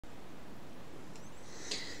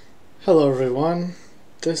Hello everyone,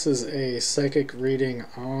 this is a psychic reading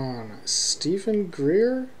on Steven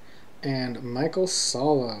Greer and Michael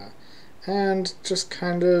Salla, and just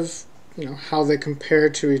kind of, how they compare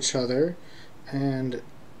to each other and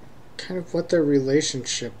kind of what their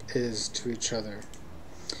relationship is to each other.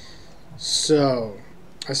 So,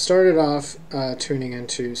 I started off tuning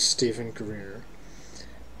into Steven Greer,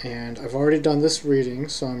 and I've already done this reading,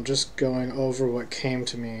 so I'm just going over what came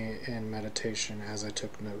to me in meditation as I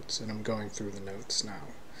took notes, and I'm going through the notes now.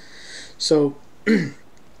 So,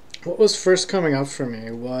 what was first coming up for me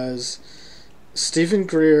was Steven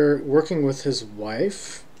Greer working with his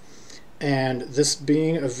wife, and this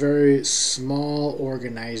being a very small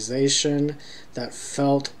organization that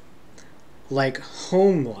felt like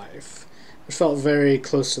home life. It felt very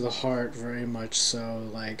close to the heart, very much so,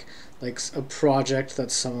 like a project that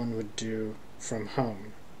someone would do from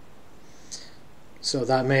home. So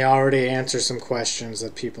that may already answer some questions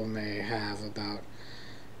that people may have about,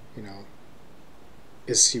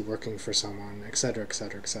 is he working for someone, etc.,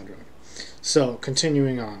 etc., etc. So,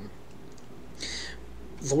 continuing on.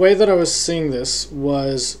 The way that I was seeing this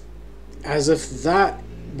was as if that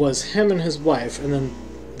was him and his wife, and then,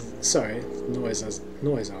 sorry, noise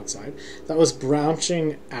outside, that was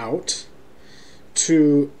branching out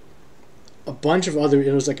to a bunch of other,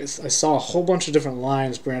 it was like I saw a whole bunch of different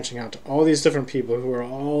lines branching out to all these different people who are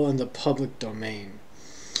all in the public domain.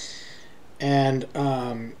 And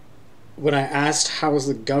when I asked how was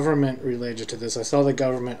the government related to this, I saw the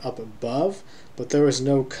government up above, but there was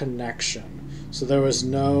no connection. So there was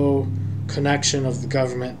no connection of the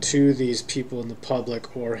government to these people in the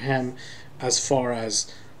public or him as far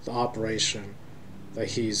as the operation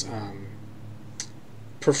that he's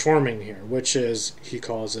performing here, which is, he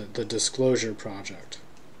calls it the Disclosure Project.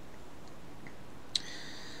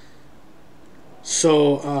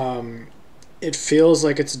 So it feels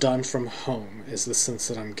like it's done from home, is the sense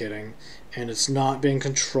that I'm getting, and it's not being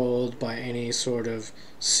controlled by any sort of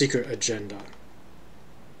secret agenda.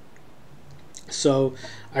 So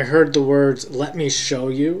I heard the words, "let me show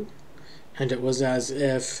you," and it was as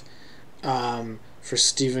if for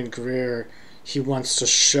Steven Greer, he wants to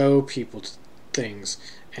show people things,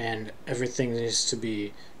 and everything needs to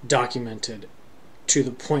be documented to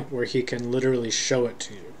the point where he can literally show it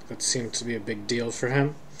to you. That seemed to be a big deal for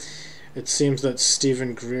him. It seems that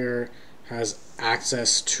Steven Greer has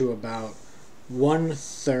access to about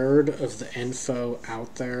 1/3 of the info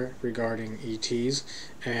out there regarding ETs,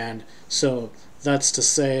 and so that's to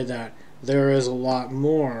say that there is a lot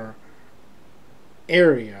more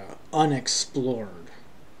area unexplored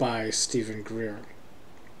by Steven Greer.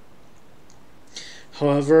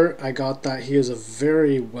 However, I got that he is a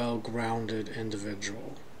very well-grounded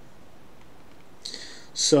individual.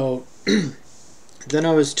 So, then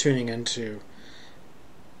I was tuning into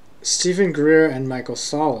Steven Greer and Michael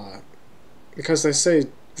Salla, because they say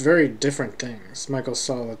very different things. Michael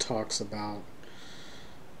Salla talks about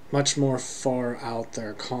much more far out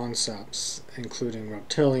there concepts, including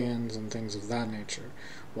reptilians and things of that nature,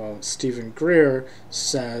 while Steven Greer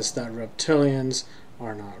says that reptilians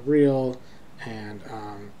are not real, and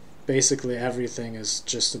basically everything is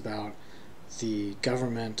just about the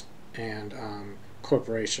government and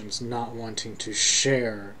corporations not wanting to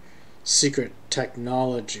share secret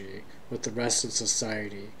technology with the rest of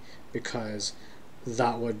society, because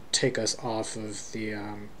that would take us off of the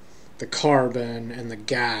carbon and the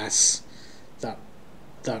gas that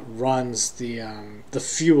runs the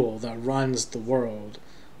fuel that runs the world.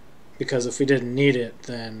 Because if we didn't need it,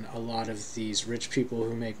 then a lot of these rich people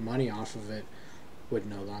who make money off of it would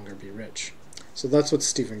no longer be rich. So that's what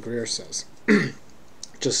Steven Greer says,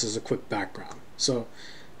 just as a quick background. So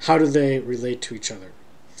how do they relate to each other?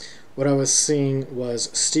 What I was seeing was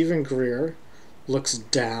Steven Greer looks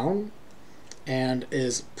down and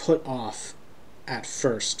is put off at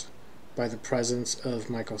first by the presence of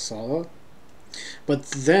Michael Salla, but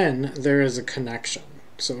then there is a connection.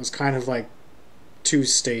 So it was kind of like two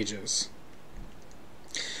stages.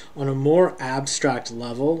 On a more abstract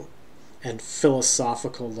level and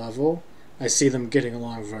philosophical level, I see them getting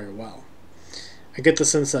along very well. I get the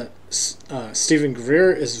sense that Steven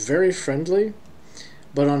Greer is very friendly,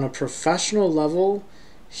 but on a professional level,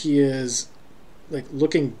 he is like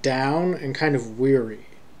looking down and kind of weary.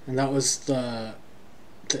 And that was the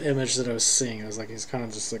image that I was seeing. It was like he's kind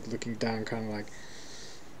of just like looking down, kind of like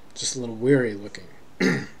just a little weary looking.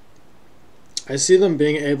 I see them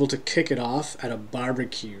being able to kick it off at a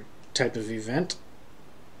barbecue type of event.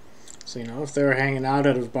 So, if they were hanging out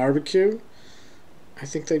at a barbecue, I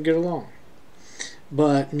think they'd get along.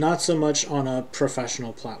 But not so much on a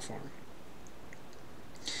professional platform.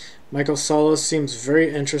 Michael Salla seems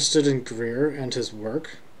very interested in Greer and his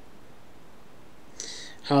work.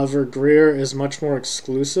 However, Greer is much more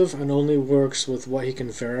exclusive and only works with what he can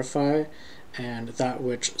verify and that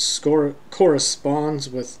which corresponds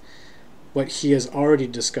with what he has already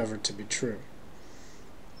discovered to be true.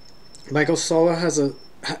 Michael Salla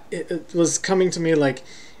it was coming to me like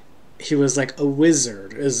he was like a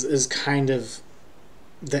wizard, is kind of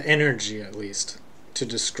the energy, at least, to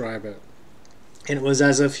describe it. And it was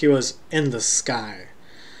as if he was in the sky.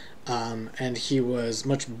 And he was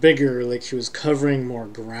much bigger, like he was covering more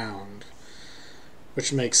ground.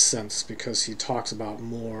 Which makes sense because he talks about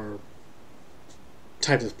more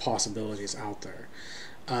types of possibilities out there.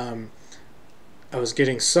 I was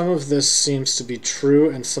getting some of this seems to be true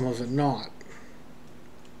and some of it not.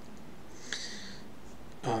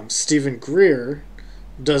 Steven Greer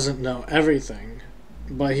doesn't know everything,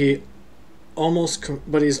 but he's almost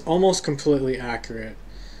completely accurate,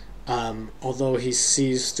 although he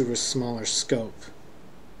sees through a smaller scope.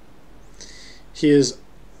 He is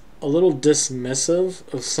a little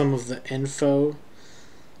dismissive of some of the info,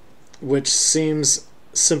 which seems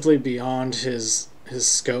simply beyond his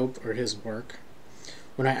scope or his work.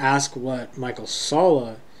 When I ask what Michael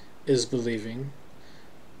Salla is believing,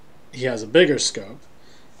 he has a bigger scope.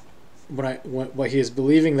 What he is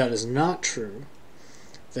believing that is not true,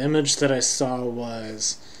 the image that I saw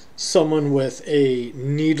was someone with a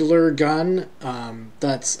needler gun.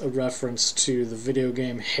 That's a reference to the video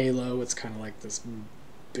game Halo. It's kind of like this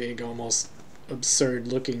big, almost absurd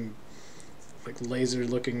looking, like laser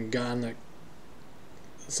looking gun that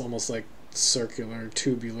it's almost like circular,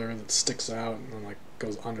 tubular, that sticks out and then like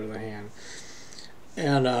goes under the hand.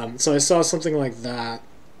 And so I saw something like that.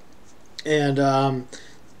 And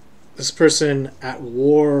this person at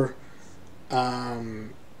war,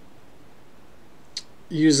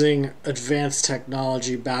 using advanced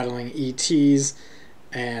technology battling ETs,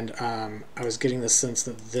 and I was getting the sense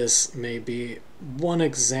that this may be one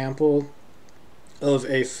example of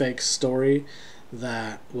a fake story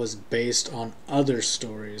that was based on other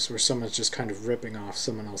stories where someone's just kind of ripping off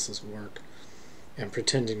someone else's work and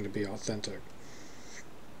pretending to be authentic.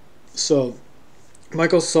 So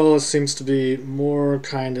Michael Salla seems to be more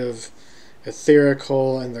kind of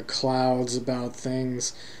ethereal in the clouds about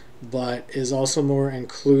things, but is also more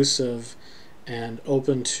inclusive and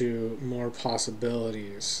open to more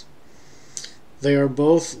possibilities. They are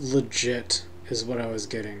both legit, is what I was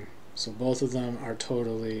getting. So both of them are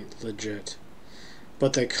totally legit,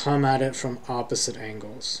 but they come at it from opposite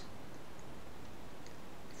angles.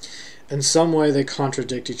 In some way they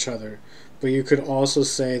contradict each other, but you could also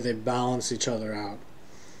say they balance each other out.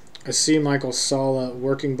 I see Michael Salla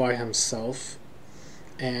working by himself,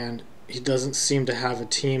 and he doesn't seem to have a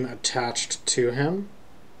team attached to him,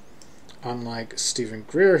 unlike Steven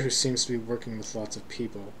Greer, who seems to be working with lots of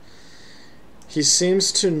people. He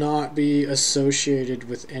seems to not be associated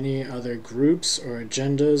with any other groups or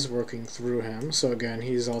agendas working through him. So again,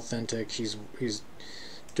 he's authentic. He's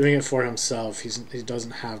doing it for himself. He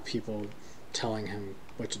doesn't have people telling him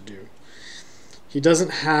what to do. He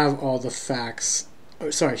doesn't have all the facts.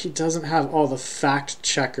 He doesn't have all the fact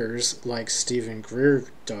checkers like Steven Greer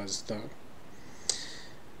does, though.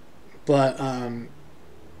 But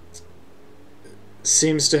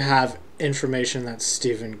seems to have information that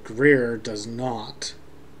Steven Greer does not.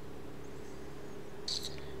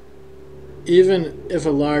 Even if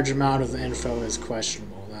a large amount of the info is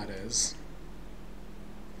questionable, that is.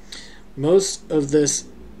 Most of this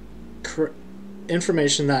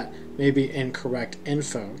information that may be incorrect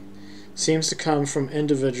info seems to come from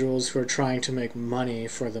individuals who are trying to make money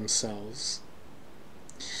for themselves.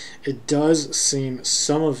 It does seem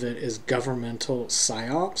some of it is governmental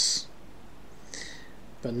psyops,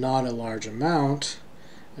 but not a large amount,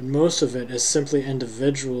 and most of it is simply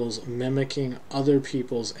individuals mimicking other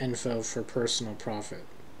people's info for personal profit.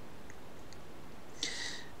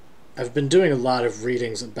 I've been doing a lot of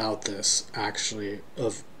readings about this, actually,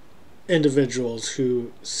 of individuals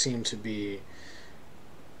who seem to be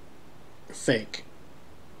fake.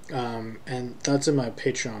 And that's in my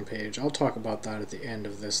Patreon page. I'll talk about that at the end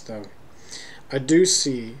of this, though. I do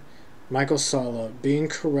see Michael Salla being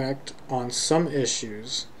correct on some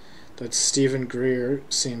issues that Steven Greer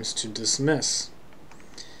seems to dismiss.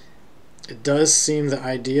 It does seem the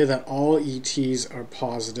idea that all ETs are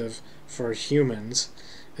positive for humans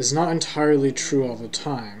is not entirely true all the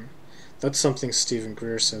time. That's something Steven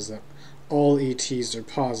Greer says, that all ETs are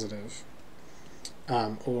positive,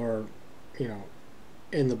 or,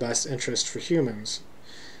 in the best interest for humans.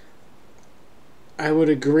 I would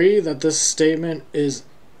agree that this statement is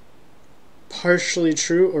partially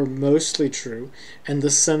true or mostly true, in the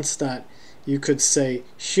sense that you could say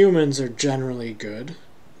humans are generally good.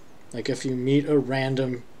 Like if you meet a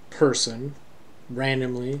random person,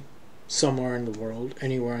 randomly, somewhere in the world,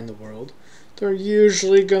 anywhere in the world, they're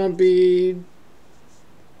usually going to be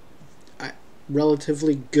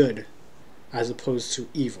relatively good as opposed to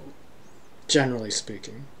evil, generally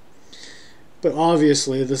speaking. But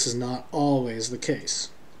obviously this is not always the case.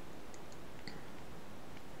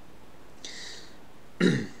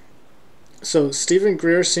 So Steven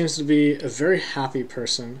Greer seems to be a very happy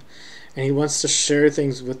person, and he wants to share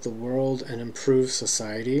things with the world and improve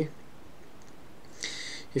society.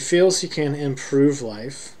 He feels he can improve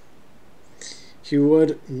life. He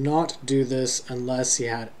would not do this unless he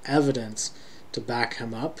had evidence to back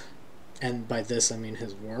him up, and by this I mean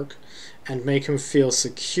his work, and make him feel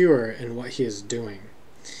secure in what he is doing.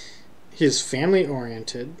 He is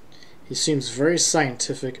family-oriented. He seems very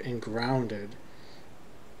scientific and grounded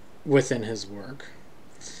within his work.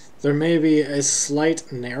 There may be a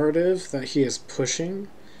slight narrative that he is pushing,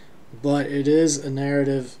 but it is a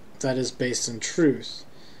narrative that is based in truth,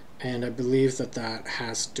 and I believe that that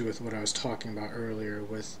has to do with what I was talking about earlier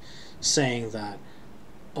with saying that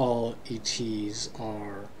all ETs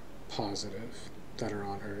are positive that are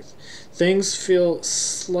on Earth. Things feel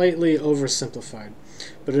slightly oversimplified,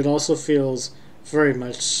 but it also feels very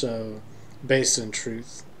much so based in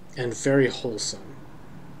truth and very wholesome.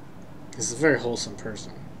 He's a very wholesome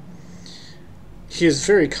person. He is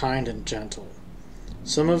very kind and gentle.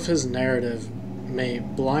 Some of his narrative may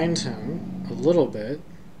blind him a little bit,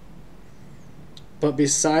 but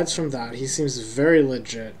besides from that, he seems very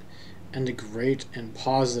legit and a great and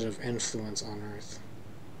positive influence on Earth.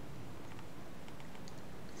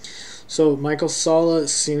 So Michael Salla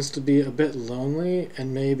seems to be a bit lonely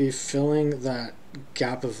and may be filling that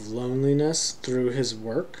gap of loneliness through his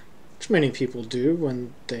work, which many people do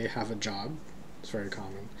when they have a job. It's very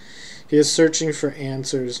common. He is searching for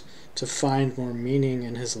answers to find more meaning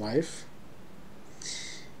in his life.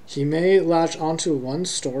 He may latch onto one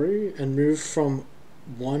story and move from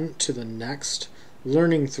one to the next,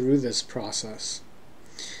 learning through this process.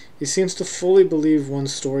 He seems to fully believe one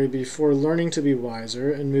story before learning to be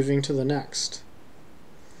wiser and moving to the next.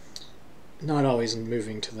 Not always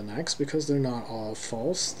moving to the next, because they're not all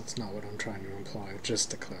false. That's not what I'm trying to imply,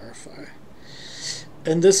 just to clarify.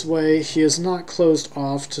 In this way, he is not closed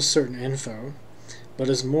off to certain info, but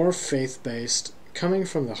is more faith-based, coming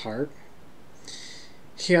from the heart.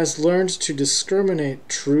 He has learned to discriminate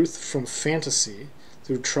truth from fantasy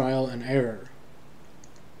through trial and error.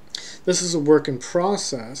 This is a work in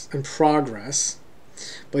progress,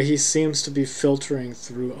 but he seems to be filtering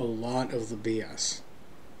through a lot of the BS.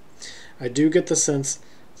 I do get the sense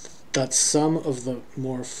that some of the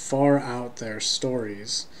more far out there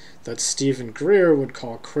stories that Steven Greer would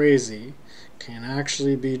call crazy can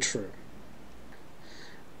actually be true.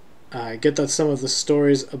 I get that some of the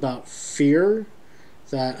stories about fear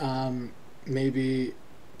that maybe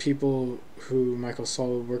people who Michael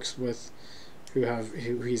Salla works with,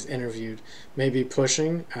 who he's interviewed, may be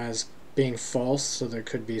pushing as being false, so there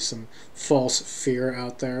could be some false fear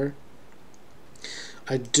out there.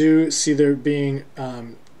 I do see there being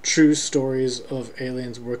true stories of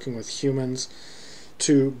aliens working with humans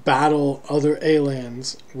to battle other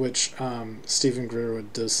aliens, which Steven Greer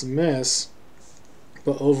would dismiss,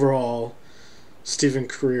 but overall Steven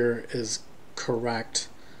Greer is correct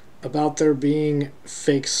about there being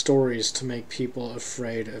fake stories to make people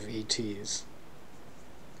afraid of ETs.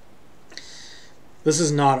 This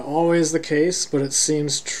is not always the case, but it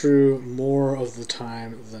seems true more of the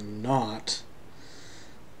time than not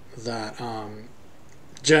that,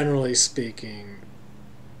 generally speaking,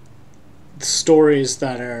 the stories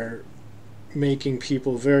that are making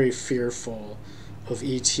people very fearful of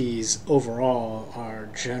ETs overall are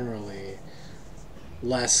generally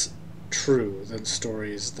less true than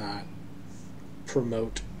stories that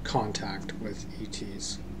promote contact with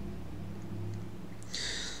ETs.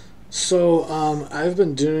 So I've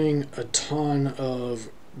been doing a ton of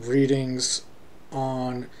readings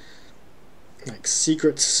on like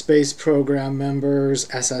secret space program members,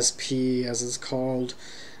 SSP as it's called,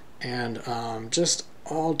 and just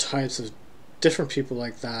all types of different people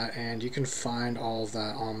like that, and you can find all of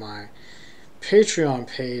that on my Patreon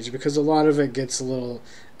page because a lot of it gets a little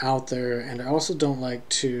out there, and I also don't like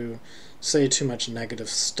to say too much negative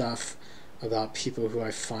stuff about people who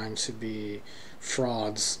I find to be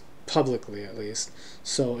frauds publicly at least.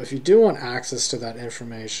 So if you do want access to that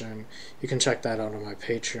information, you can check that out on my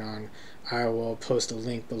Patreon. I will post a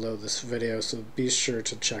link below this video, so be sure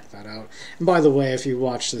to check that out. And by the way, if you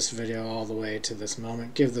watch this video all the way to this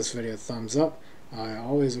moment, give this video a thumbs up. I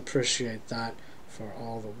always appreciate that for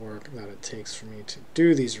all the work that it takes for me to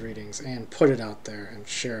do these readings and put it out there and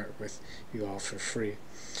share it with you all for free.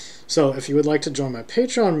 So if you would like to join my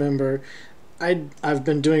Patreon member, I've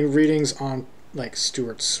been doing readings on like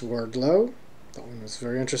Stuart Swerdlow. That one was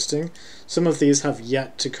very interesting. Some of these have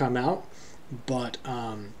yet to come out, but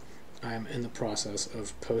I'm in the process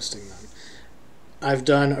of posting them. I've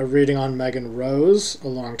done a reading on Megan Rose a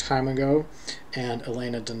long time ago, and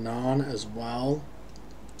Elena Denon as well.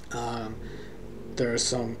 There are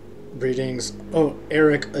some readings. Oh,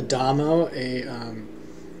 Eric Adamo,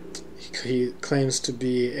 he claims to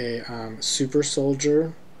be a super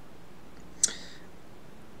soldier.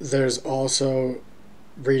 There's also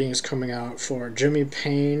readings coming out for Jimmy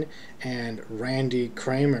Payne and Randy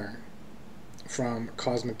Kramer from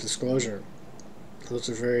Cosmic Disclosure. Those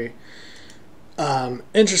are very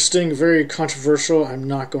interesting, very controversial. I'm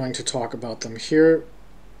not going to talk about them here,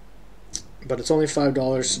 but it's only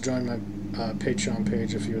 $5 to join my Patreon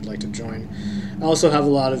page if you would like to join. I also have a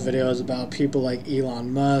lot of videos about people like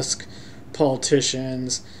Elon Musk,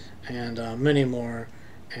 politicians, and many more.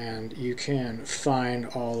 And you can find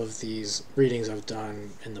all of these readings I've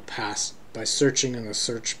done in the past by searching in the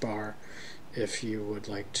search bar if you would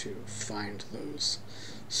like to find those.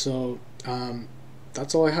 So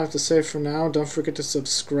that's all I have to say for now. Don't forget to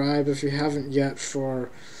subscribe if you haven't yet for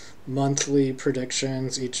monthly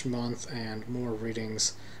predictions each month and more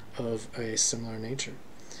readings of a similar nature.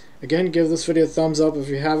 Again, give this video a thumbs up if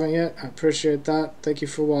you haven't yet. I appreciate that. Thank you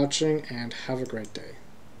for watching and have a great day.